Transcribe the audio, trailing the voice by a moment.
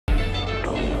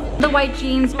The white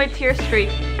jeans, my tear streak.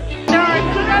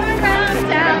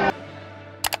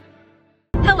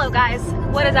 Hello guys,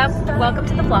 what is up? Welcome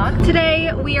to the vlog.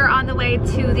 Today we are on the way to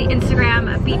the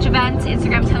Instagram beach event.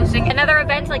 Instagram's hosting another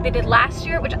event like they did last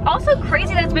year, which also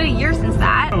crazy that it's been a year since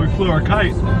that. Oh, we flew our kite.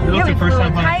 It was the first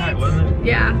time flying a kite, wasn't it?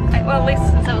 Yeah, well at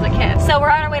least since I was a kid. So we're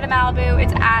on our way to Malibu.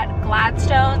 It's at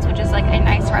Gladstone's, which is like a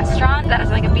nice restaurant that has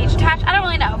like a beach attached. I don't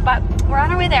really know, but we're on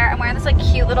our way there. I'm wearing this like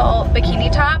cute little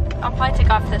bikini top. I'll probably take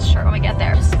off this shirt when we get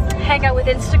there. Just hang out with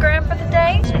Instagram for the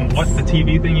day. And what the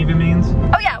TV thing even means?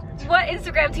 Oh yeah. What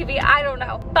Instagram TV, I don't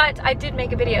know. But I did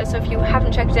make a video, so if you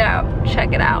haven't checked it out,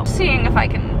 check it out. Seeing if I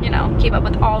can, you know, keep up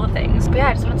with all the things. But yeah,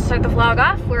 I just wanted to start the vlog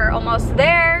off. We're almost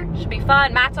there. Should be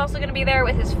fun. Matt's also gonna be there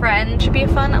with his friend. Should be a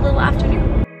fun little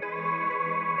afternoon.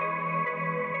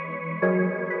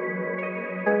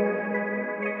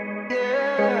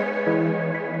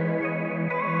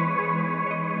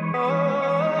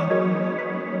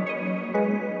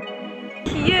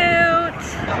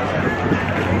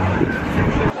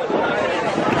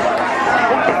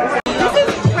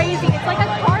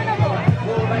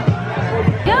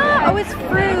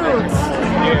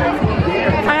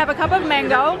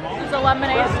 Mango. It's a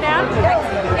lemonade stand.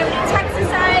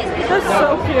 That's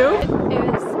so cute. It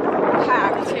is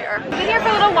packed here. We've been here for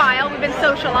a little while. We've been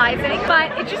socializing,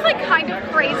 but it's just like kind of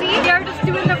crazy. We are just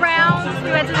doing the rounds.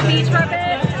 We went to the beach for a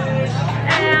bit.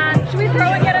 And should we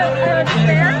throw and get a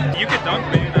spare? You could dunk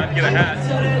me and I'd get a hat.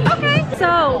 Okay.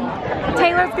 So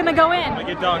Taylor's gonna go in. I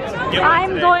get dunked.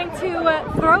 I'm going to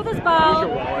throw this ball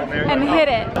and hit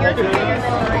it.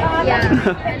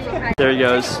 Yeah. There he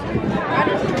goes.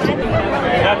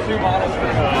 Got two models.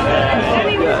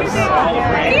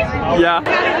 Yeah.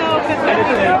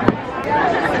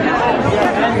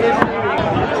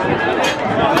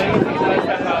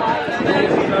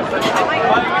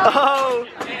 Oh!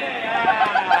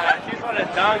 Yeah! She's gonna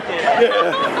dunk it.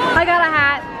 I got a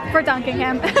hat for dunking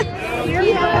him.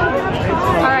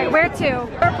 Alright, where to?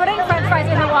 We're putting french fries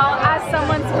in the wall as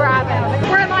someone's grabbing.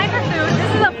 We're in line for food.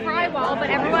 This is a fry wall, but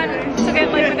everyone took it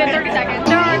like within 30 seconds.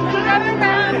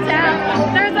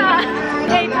 There's a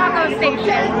taco station,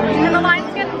 and the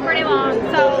line's getting pretty long,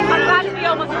 so I'm glad to be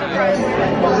almost to the front.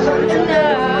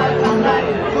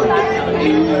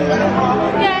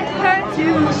 Get her to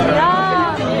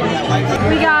yum.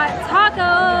 We got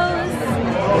tacos.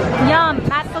 Yum.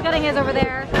 Matt's still getting his over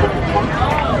there.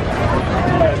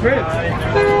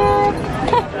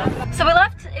 So we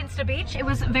left Insta Beach. It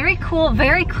was very cool,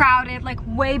 very crowded, like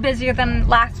way busier than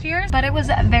last year's, but it was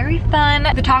very fun.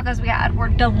 The tacos we had were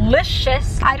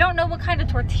delicious. I don't know what kind of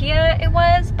tortilla it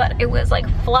was, but it was like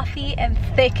fluffy and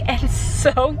thick and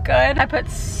so good. I put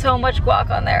so much guac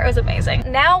on there. It was amazing.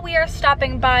 Now we are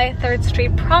stopping by 3rd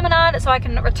Street Promenade so I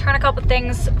can return a couple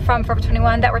things from Forever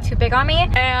 21 that were too big on me.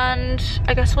 And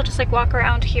I guess we'll just like walk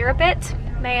around here a bit.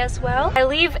 May as well. I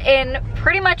leave in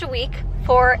pretty much a week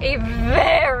for a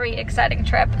very exciting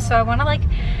trip. So I wanna like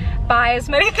buy as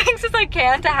many things as I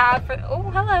can to have for, oh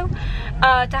hello,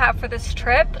 to have for this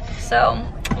trip. So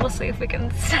we'll see if we can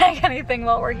snag anything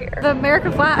while we're here. The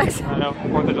American flags. I know,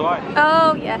 4th of July.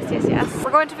 Oh yes, yes, yes.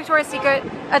 We're going to Victoria's Secret,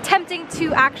 attempting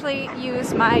to actually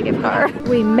use my gift card.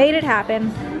 We made it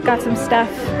happen, got some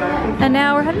stuff, and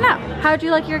now we're heading out. How'd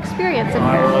you like your experience in here?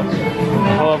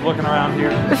 I love looking around here.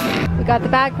 We got the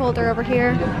bag holder over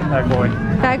here. Bag boy.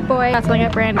 Bag boy. Got something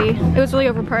at Brandy. It was really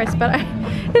overpriced, but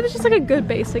it was just like a good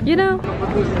basic, you know?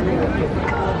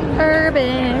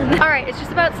 Urban. All right, it's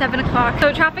just about 7 o'clock.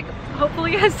 So traffic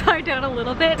hopefully has died down a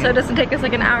little bit, so it doesn't take us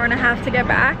like an hour and a half to get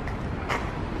back.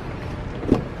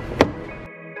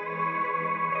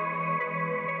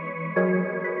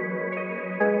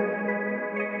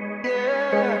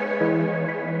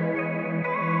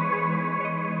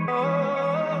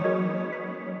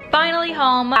 Finally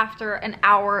home after an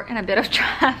hour and a bit of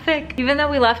traffic. Even though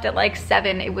we left at like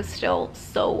 7, it was still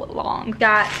so long.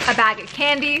 Got a bag of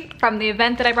candy from the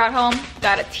event that I brought home.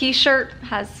 Got a t-shirt,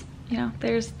 has, you know,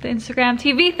 there's the Instagram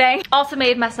TV thing. Also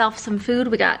made myself some food.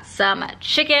 We got some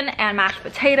chicken and mashed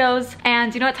potatoes.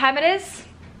 And do you know what time it is?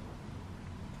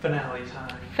 Finale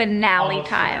time. Finale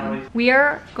time. Finale. We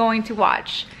are going to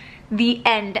watch the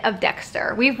end of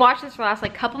Dexter. We've watched this for the last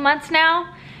like couple months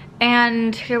now.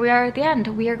 And here we are at the end.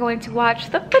 We are going to watch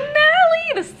the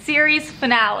finale, the series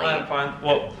finale.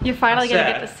 Well, you're finally gonna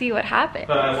get to see what happens.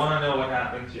 But I want to know what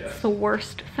happens, yes. It's the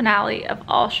worst finale of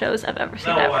all shows I've ever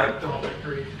seen. No, ever. I don't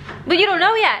agree. But you don't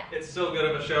know yet. It's so good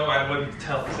of a show, I wouldn't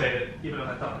say it, even if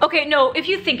I thought. Okay, no, if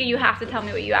you think it, you have to tell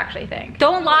me what you actually think.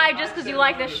 Don't lie just because you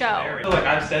like this show. I feel like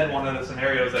I've said one of the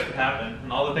scenarios that could happen,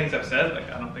 and all the things I've said, like,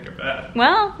 I don't think are bad.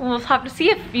 Well, we'll have to see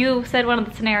if you said one of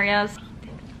the scenarios.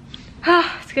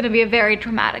 It's gonna be a very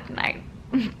dramatic night.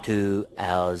 2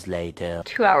 hours later.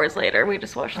 2 hours later, we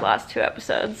just watched the last 2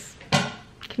 episodes.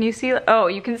 Can you see? Oh,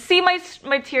 you can see my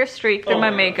tear streak through my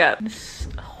makeup. It's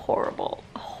horrible,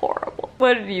 horrible.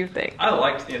 What did you think? I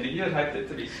liked the ending. You had hyped it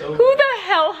to be so Who good. the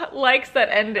hell likes that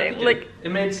ending? Like, it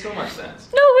made so much sense.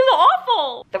 no, it was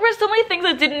awful. There were so many things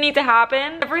that didn't need to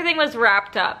happen. Everything was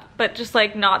wrapped up, but just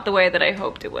like not the way that I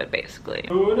hoped it would, basically.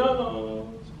 Who knows?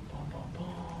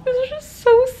 This was just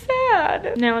so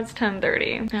sad. Now it's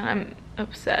 10:30 and I'm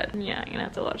upset. Yeah, I'm gonna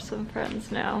have to watch some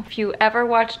Friends now. If you ever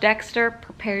watch Dexter,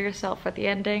 prepare yourself for the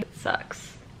ending. It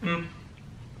sucks.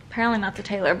 Apparently not to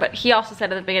Taylor, but he also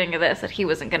said at the beginning of this that he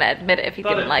wasn't gonna admit it if he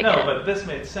didn't like it. No, but this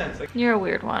made sense. Like, you're a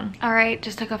weird one. All right,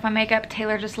 just took off my makeup.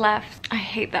 Taylor just left. I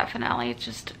hate that finale. It's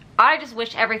just, I just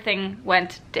wish everything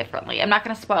went differently. I'm not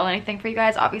gonna spoil anything for you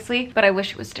guys, obviously, but I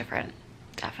wish it was different.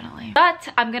 Definitely. But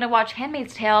I'm gonna watch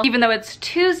Handmaid's Tale, even though it's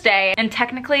Tuesday, and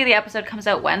technically the episode comes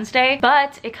out Wednesday,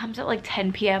 but it comes at like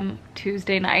 10 p.m.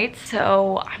 Tuesday night.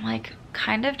 So I'm like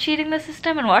kind of cheating the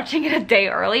system and watching it a day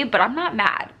early, but I'm not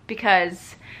mad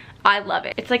because I love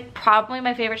it. It's like probably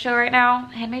my favorite show right now.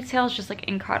 Handmaid's Tale is just like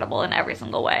incredible in every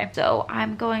single way. So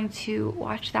I'm going to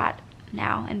watch that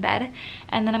now in bed,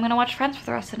 and then I'm gonna watch Friends for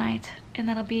the rest of the night, and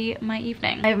that'll be my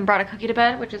evening. I haven't brought a cookie to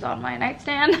bed, which is on my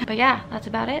nightstand, but yeah, that's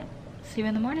about it. See you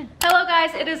in the morning. Hello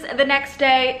guys, it is the next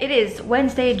day. It is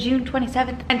Wednesday, June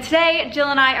 27th. And today, Jill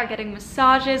and I are getting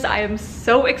massages. I am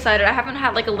so excited. I haven't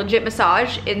had like a legit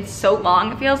massage in so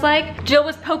long, it feels like. Jill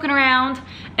was poking around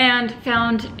and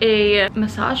found a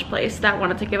massage place that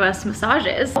wanted to give us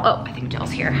massages. Oh, I think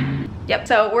Jill's here. Yep,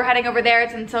 so we're heading over there.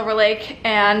 It's in Silver Lake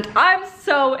and I'm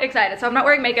so excited. So I'm not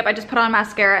wearing makeup. I just put on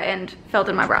mascara and filled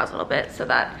in my brows a little bit so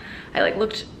that I like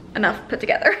looked enough put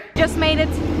together. Just made it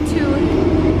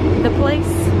to the place.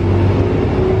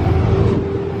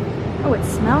 Oh, it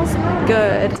smells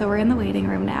good. So we're in the waiting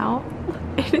room now.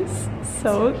 It is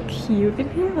so cute in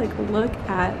here. Like, look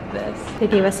at this. They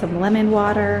gave us some lemon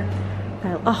water.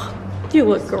 Oh, you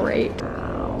look great.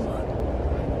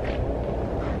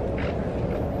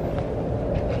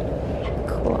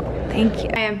 Cool, thank you.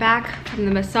 I am back from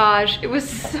the massage. It was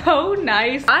so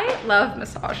nice. I love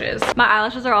massages. My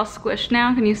eyelashes are all squished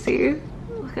now. Can you see?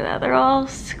 Look at that, they're all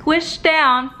squished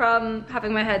down from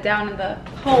having my head down in the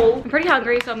hole. I'm pretty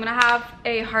hungry, so I'm gonna have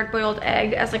a hard-boiled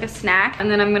egg as like a snack, and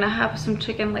then I'm gonna have some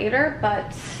chicken later,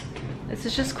 but this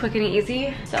is just quick and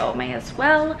easy, so may as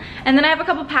well. And then I have a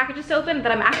couple packages to open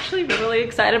that I'm actually really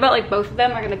excited about. Like, both of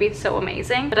them are gonna be so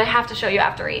amazing, but I have to show you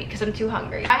after I eat because I'm too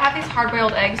hungry. I have these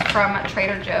hard-boiled eggs from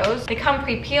Trader Joe's. They come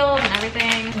pre-peeled and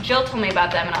everything. Jill told me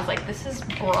about them and I was like, this is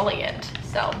brilliant.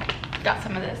 So got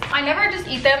some of this. I never just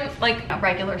eat them like a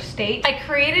regular state. I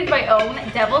created my own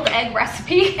deviled egg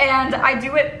recipe and I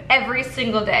do it every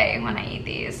single day when I eat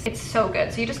these. It's so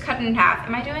good. So you just cut it in half.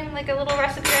 Am I doing like a little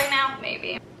recipe right now?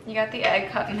 Maybe. You got the egg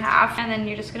cut in half and then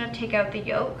you're just gonna take out the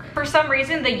yolk. For some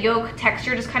reason, the yolk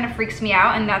texture just kind of freaks me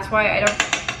out and that's why I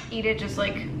don't eat it just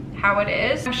like how it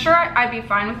is. I'm sure I'd be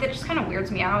fine with it, just kind of weirds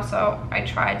me out, so I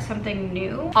tried something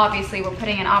new. Obviously, we're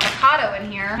putting an avocado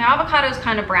in here. My avocado is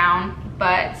kind of brown,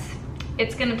 but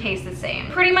it's gonna taste the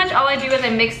same. Pretty much all I do is I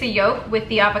mix the yolk with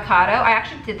the avocado. I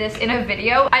actually did this in a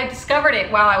video. I discovered it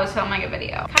while I was filming a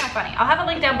video. Kind of funny. I'll have a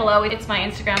link down below. It's my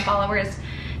Instagram followers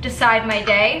Decide My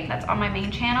Day. That's on my main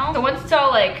channel. So once it's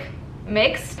all like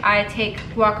mixed, I take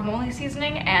guacamole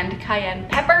seasoning and cayenne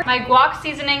pepper. My guac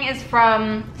seasoning is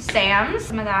from Sam's.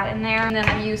 Some of that in there. And then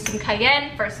I use some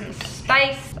cayenne for some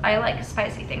spice. I like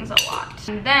spicy things a lot.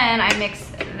 And then I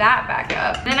mix that back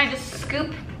up. Then I just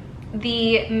scoop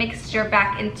the mixture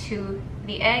back into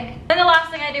the egg. Then the last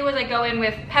thing I do is I go in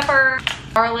with pepper,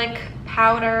 garlic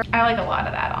powder. I like a lot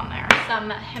of that on there. Some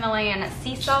Himalayan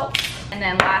sea salt. And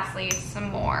then lastly, some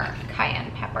more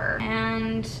cayenne pepper.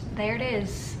 And there it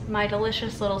is, my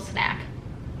delicious little snack.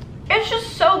 It's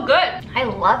just so good. I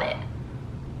love it.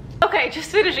 Okay, just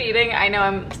finished eating. I know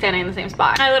I'm standing in the same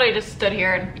spot. I literally just stood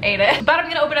here and ate it. But I'm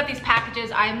gonna open up these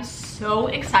packages. I'm so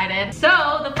excited.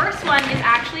 So the first one is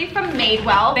actually from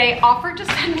Madewell. They offered to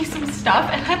send me some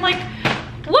stuff and I'm like,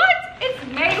 what? It's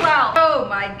Madewell. Oh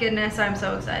my goodness, I'm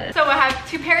so excited. So I have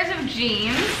 2 pairs of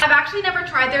jeans. I've actually never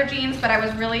tried their jeans, but I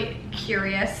was really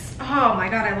curious. Oh my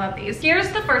God, I love these.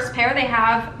 Here's the first pair. They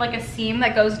have like a seam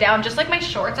that goes down, just like my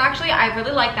shorts actually. I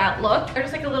really like that look. They're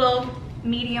just like a little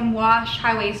medium wash,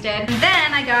 high-waisted. And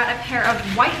then I got a pair of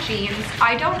white jeans.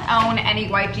 I don't own any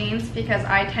white jeans because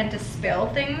I tend to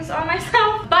spill things on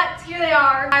myself, but here they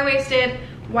are, high-waisted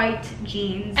white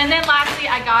jeans. And then lastly,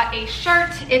 I got a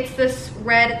shirt. It's this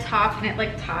red top and it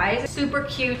like ties. Super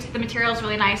cute. The material is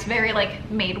really nice. Very like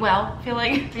Madewell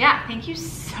feeling. Yeah, thank you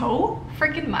so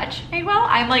freaking much, Madewell.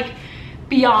 I'm like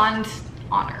beyond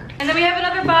honored. And then we have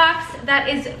another box that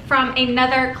is from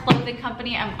another clothing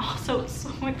company. I'm also so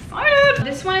excited.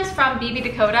 This one is from BB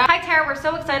Dakota. Hi Tara, we're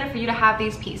so excited for you to have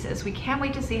these pieces. We can't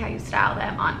wait to see how you style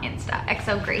them on Insta.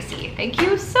 XO Gracie. Thank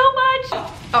you so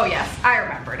much. Oh yes, I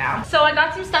remember now. So I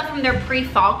got some stuff from their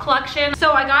pre-fall collection.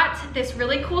 So I got this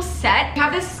really cool set. I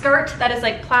have this skirt that is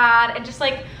like plaid and just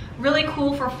like really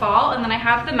cool for fall, and then I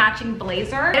have the matching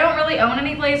blazer. I don't really own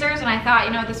any blazers, and I thought,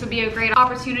 you know, this would be a great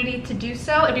opportunity to do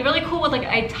so. It'd be really cool with like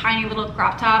a tiny little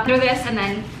crop top under this, and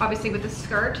then obviously with the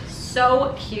skirt.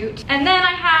 So cute. And then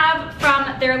I have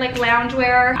from their like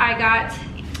loungewear, I got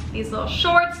these little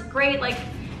shorts, great like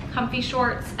comfy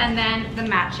shorts, and then the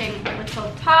matching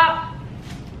little top.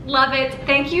 Love it.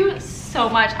 Thank you so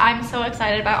much. I'm so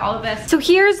excited about all of this. So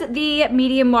here's the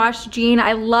medium wash jean.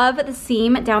 I love the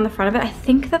seam down the front of it. I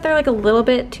think that they're like a little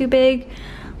bit too big.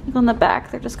 Like on the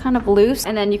back, they're just kind of loose.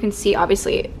 And then you can see,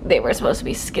 obviously, they were supposed to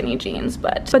be skinny jeans,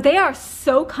 but they are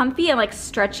so comfy and like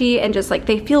stretchy and just like,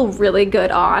 they feel really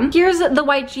good on. Here's the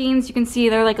white jeans. You can see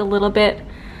they're like a little bit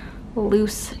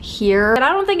loose here, but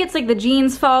I don't think it's like the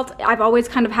jeans fault. I've always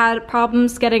kind of had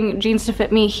problems getting jeans to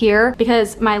fit me here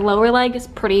because my lower leg is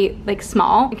pretty like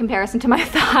small in comparison to my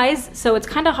thighs, so it's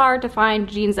kind of hard to find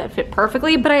jeans that fit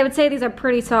perfectly, but I would say these are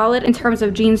pretty solid in terms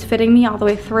of jeans fitting me all the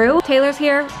way through. Taylor's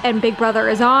here and Big Brother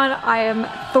is on. I am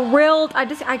thrilled.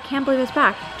 I can't believe it's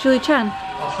back. Julie Chen.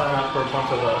 I'll sign up for a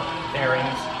bunch of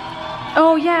earrings.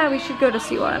 Oh yeah, we should go to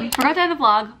see one. Forgot to end the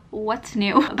vlog. What's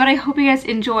new? But I hope you guys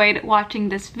enjoyed watching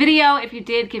this video. If you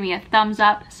did, give me a thumbs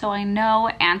up so I know,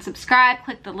 and subscribe.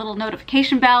 Click the little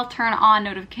notification bell, turn on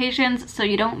notifications so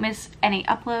you don't miss any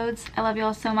uploads. I love you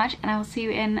all so much, and I will see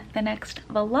you in the next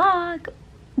vlog.